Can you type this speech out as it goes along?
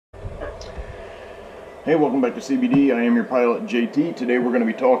Hey, welcome back to CBD. I am your pilot JT. Today we're going to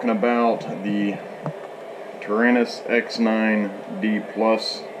be talking about the Taranis X9D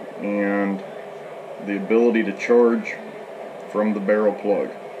Plus and the ability to charge from the barrel plug.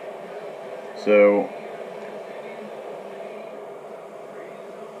 So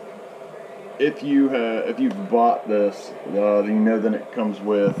if you've bought this, you know that it comes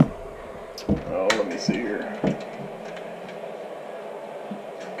with, let me see here.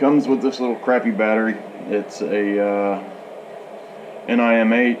 Comes with this little crappy battery. It's a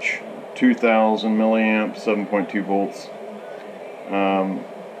NIMH 2000 milliamp 7.2 volts,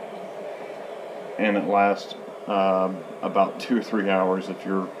 and it lasts about 2 or 3 hours if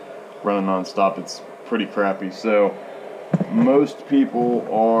you're running non-stop. It's pretty crappy. So most people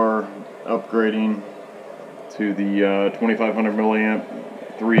are upgrading to the 2500 milliamp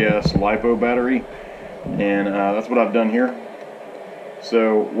 3S LiPo battery, and that's what I've done here.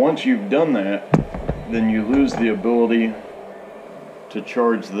 So once you've done that, then you lose the ability to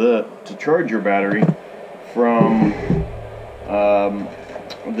charge your battery from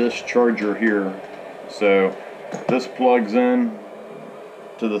this charger here. So this plugs in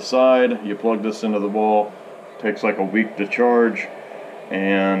to the side. You plug this into the wall. Takes like a week to charge,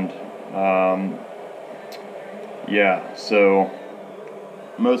 and yeah. So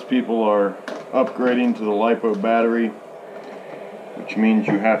most people are upgrading to the LiPo battery, which means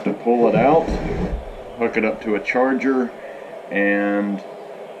you have to pull it out, hook it up to a charger, and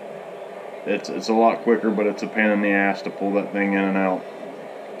it's a lot quicker, but it's a pain in the ass to pull that thing in and out.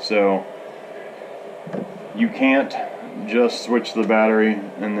 So you can't just switch the battery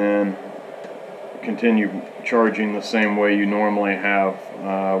and then continue charging the same way you normally have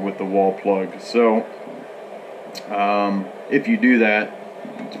with the wall plug. So if you do that,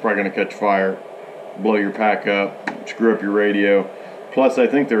 it's probably going to catch fire, blow your pack up, screw up your radio. Plus, I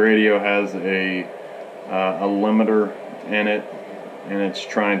think the radio has a limiter in it, and it's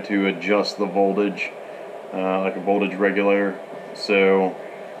trying to adjust the voltage, like a voltage regulator. So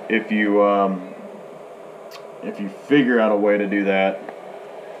if you figure out a way to do that,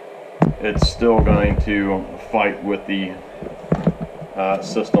 it's still going to fight with the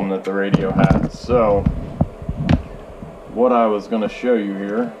system that the radio has. So what I was going to show you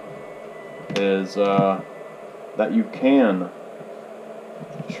here is that you can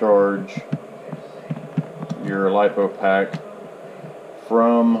charge your LiPo pack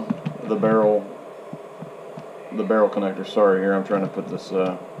from the barrel connector. Sorry, here I'm trying to put this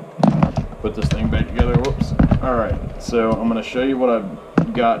thing back together. Whoops. All right, so I'm going to show you what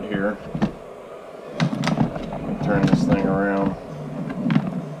I've got here. Let me turn this thing around.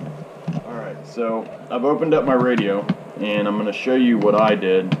 All right, so I've opened up my radio, and I'm going to show you what I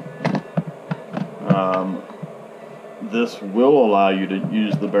did. This will allow you to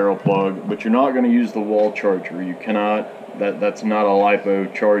use the barrel plug, but you're not going to use the wall charger. You cannot. That's not a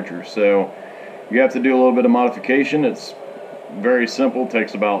LiPo charger. So you have to do a little bit of modification. It's very simple. It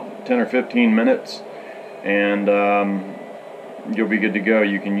takes about 10 or 15 minutes, and you'll be good to go.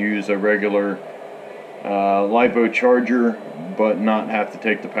 You can use a regular LiPo charger, but not have to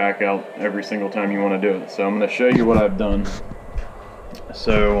take the pack out every single time you want to do it. So I'm going to show you what I've done.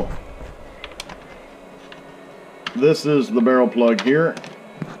 So this is the barrel plug here,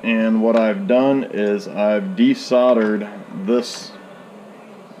 and what I've done is I've desoldered this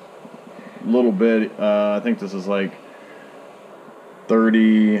little bit. I think this is like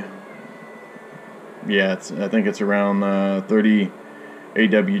 30, yeah, I think it's around 30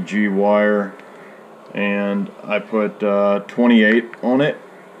 AWG wire, and I put 28 on it.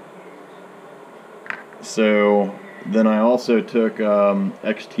 So then I also took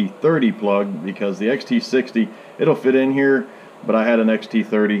XT30 plug, because the XT60, it'll fit in here, but I had an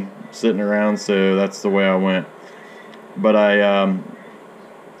XT30 sitting around, so that's the way I went. But I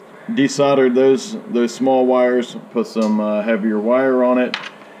desoldered those small wires, put some heavier wire on it,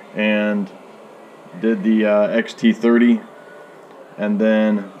 and did the XT30. And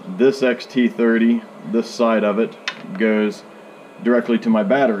then this XT30, this side of it, goes directly to my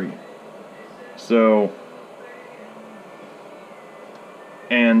battery. So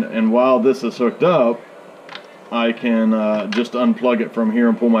and while this is hooked up, I can just unplug it from here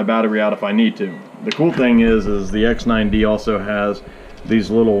and pull my battery out if I need to. The cool thing is the X9D also has these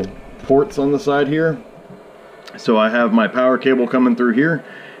little ports on the side here. So I have my power cable coming through here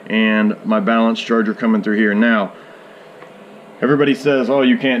and my balance charger coming through here. Now, everybody says, oh,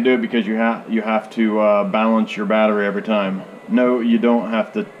 you can't do it because you have to balance your battery every time. No, you don't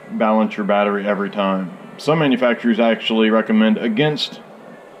have to balance your battery every time. Some manufacturers actually recommend against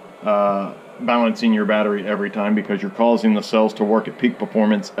balancing your battery every time, because you're causing the cells to work at peak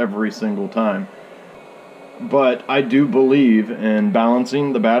performance every single time. But I do believe in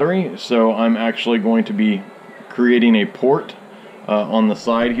balancing the battery, so I'm actually going to be creating a port on the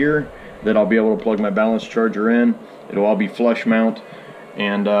side here that I'll be able to plug my balance charger in. It'll all be flush mount,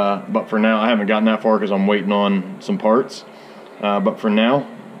 and but for now I haven't gotten that far because I'm waiting on some parts. But for now,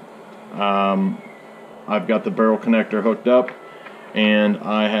 I've got the barrel connector hooked up, and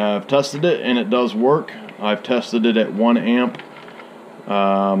I have tested it, and it does work. I've tested it at 1 amp.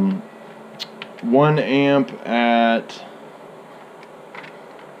 1 amp at,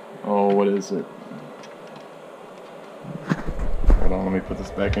 oh, what is it? Hold on, let me put this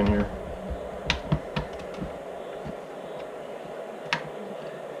back in here.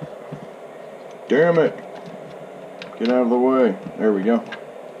 Damn it! Get out of the way. There we go.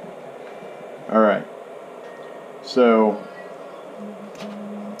 Alright. So,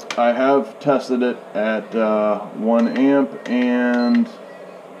 I have tested it at 1 amp and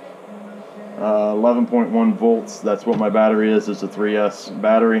 11.1 volts. That's what my battery is. It's a 3S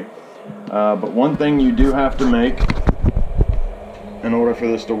battery. But one thing you do have to make in order for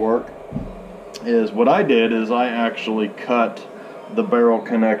this to work is, what I did is I actually cut the barrel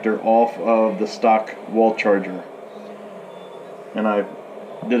connector off of the stock wall charger, and I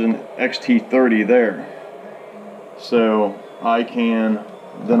did an XT30 there, so I can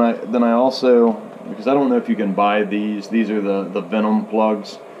then I also, because I don't know if you can buy these are the Venom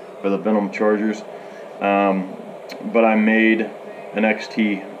plugs for the Venom chargers, but I made an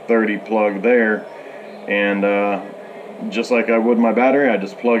XT30 plug there, and just like I would my battery, I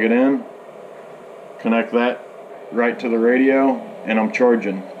just plug it in, connect that right to the radio, and I'm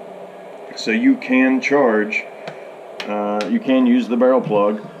charging. So you can charge, you can use the barrel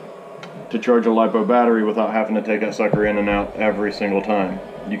plug to charge a LiPo battery without having to take that sucker in and out every single time.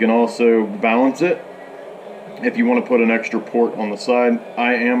 You can also balance it if you want to put an extra port on the side.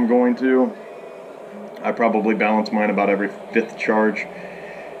 I am going to. I probably balance mine about every 5th charge,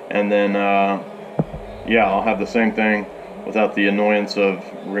 and then yeah, I'll have the same thing without the annoyance of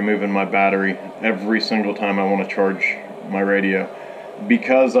removing my battery every single time I want to charge my radio.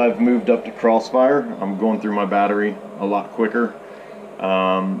 Because I've moved up to Crossfire, I'm going through my battery a lot quicker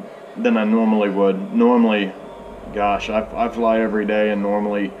than I normally would. Normally, gosh, I fly every day, and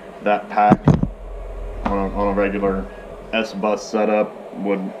normally that pack on a regular S-bus setup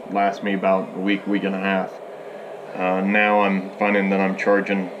would last me about a week and a half. Now I'm finding that I'm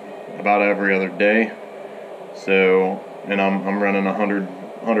charging about every other day, so, and I'm running 100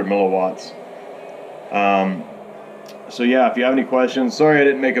 milliwatts. So yeah, if you have any questions, sorry I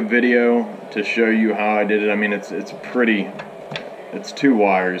didn't make a video to show you how I did it. I mean, it's 2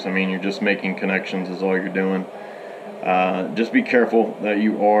 wires. I mean, you're just making connections is all you're doing. Just be careful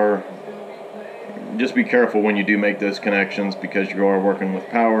just be careful when you do make those connections, because you are working with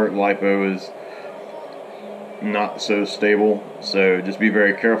power. LiPo is not so stable, so just be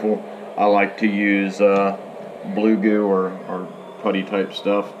very careful. I like to use blue goo or putty type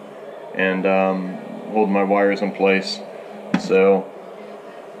stuff, and hold my wires in place. So,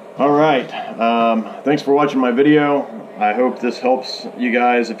 alright, thanks for watching my video. I hope this helps you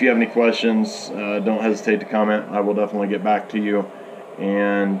guys. If you have any questions, don't hesitate to comment. I will definitely get back to you,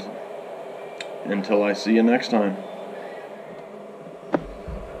 and until I see you next time.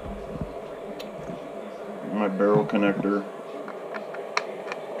 My barrel connector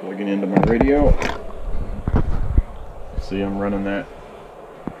plugging into my radio. See, I'm running that,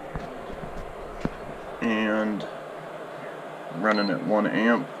 and I'm running at 1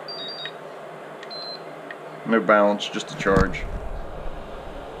 amp. No balance, just a charge.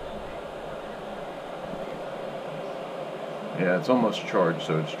 Yeah, it's almost charged,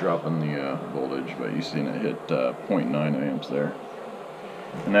 so it's dropping the voltage, but you seen it hit 0.9 amps there.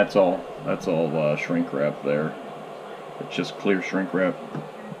 And that's all shrink wrap there. It's just clear shrink wrap.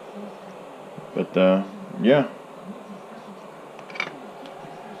 But yeah.